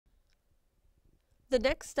The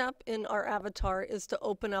next step in our avatar is to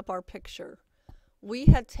open up our picture. We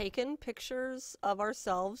had taken pictures of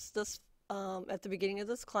ourselves at the beginning of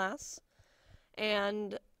this class,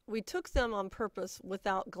 and we took them on purpose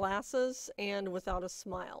without glasses and without a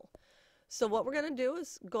smile. So what we're going to do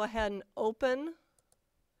is go ahead and open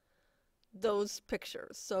those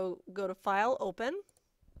pictures. So go to File, Open,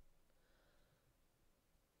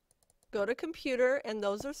 go to Computer, and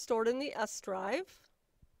those are stored in the S drive.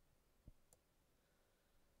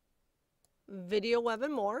 Video, Web,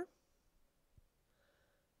 and More,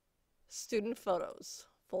 Student Photos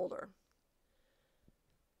folder.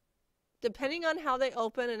 Depending on how they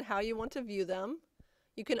open and how you want to view them,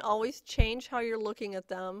 you can always change how you're looking at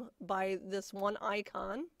them by this one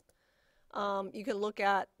icon. You can look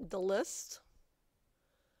at the list,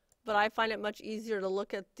 but I find it much easier to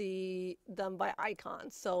look at them by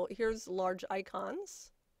icons. So here's large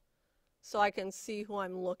icons, so I can see who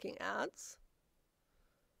I'm looking at.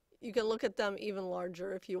 You can look at them even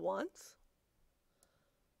larger if you want.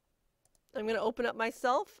 I'm going to open up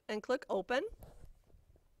myself and click Open.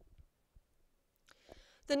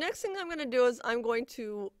 The next thing I'm going to do is I'm going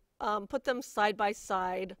to put them side by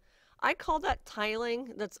side. I call that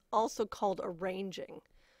tiling. That's also called arranging.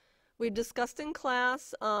 We discussed in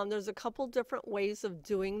class, there's a couple different ways of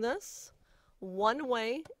doing this. One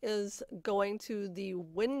way is going to the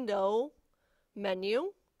Window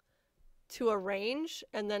menu to arrange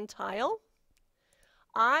and then tile.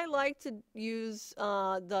 I like to use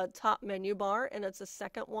the top menu bar, and it's the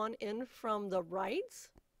second one in from the right.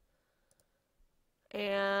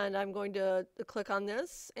 And I'm going to click on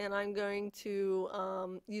this, and I'm going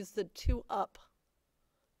to use the 2 up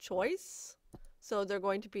choice. So they're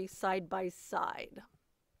going to be side by side.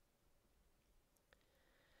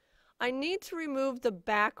 I need to remove the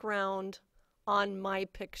background on my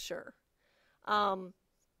picture.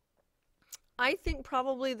 I think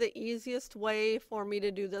probably the easiest way for me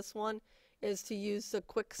to do this one is to use the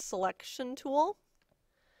quick selection tool.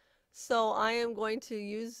 So I am going to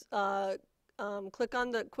use click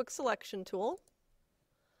on the quick selection tool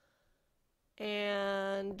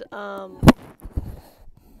and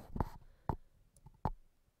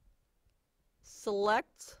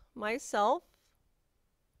select myself.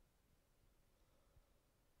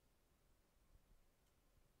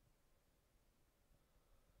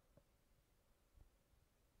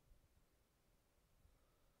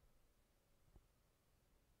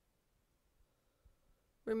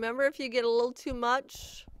 Remember, if you get a little too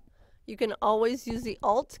much, you can always use the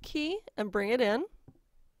Alt key and bring it in.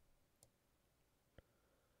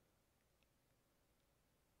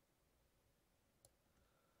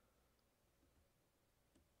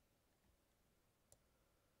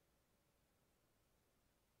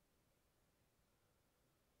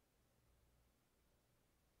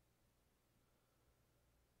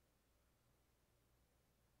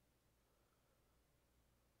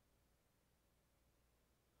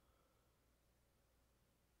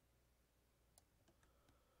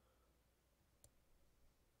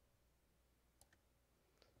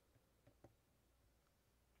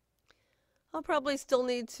 I'll probably still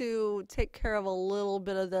need to take care of a little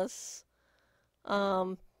bit of this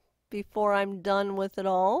before I'm done with it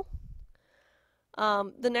all.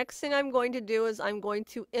 The next thing I'm going to do is I'm going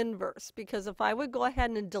to inverse, because if I would go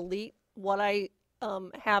ahead and delete what I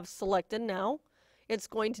have selected now, it's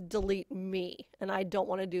going to delete me, and I don't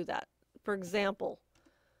want to do that. For example,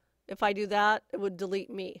 if I do that, it would delete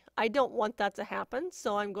me. I don't want that to happen,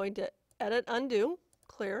 so I'm going to Edit, Undo,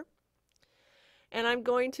 Clear. And I'm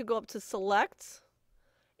going to go up to Select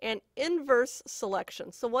and Inverse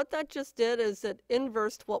Selection. So what that just did is it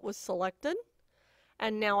inversed what was selected,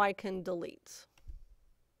 and now I can delete.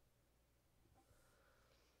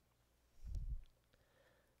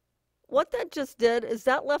 What that just did is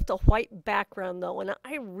that left a white background though, and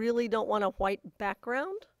I really don't want a white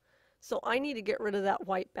background, so I need to get rid of that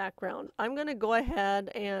white background. I'm going to go ahead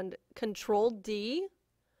and Control D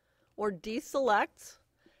or deselect,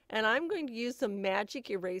 and I'm going to use the magic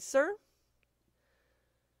eraser.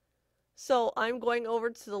 So I'm going over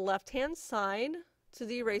to the left-hand side to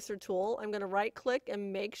the eraser tool. I'm going to right-click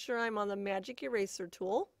and make sure I'm on the magic eraser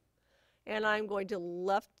tool, and I'm going to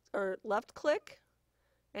left-click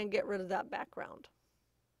and get rid of that background.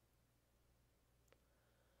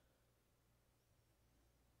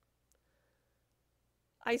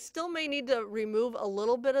 I still may need to remove a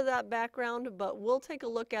little bit of that background, but we'll take a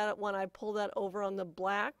look at it when I pull that over on the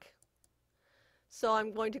black. So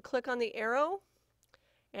I'm going to click on the arrow,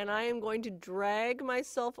 and I am going to drag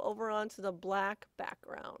myself over onto the black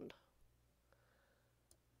background.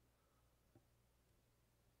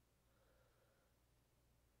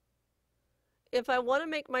 if I want to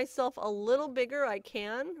make myself a little bigger, I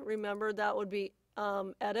can. Remember, that would be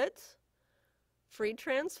Edit, Free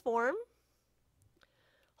Transform.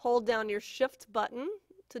 Hold down your Shift button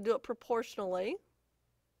to do it proportionally.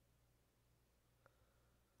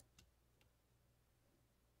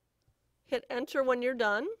 Hit Enter when you're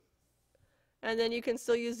done. And then you can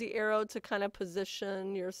still use the arrow to kind of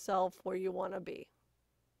position yourself where you want to be.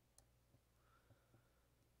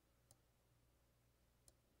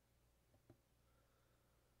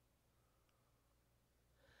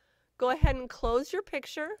 Go ahead and close your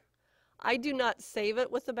picture. I do not save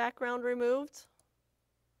it with the background removed,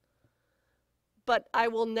 but I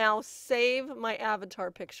will now save my avatar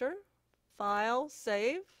picture. File,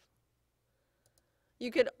 save. You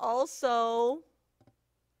could also,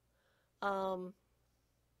 I'm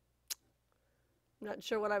not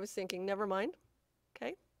sure what I was thinking, never mind.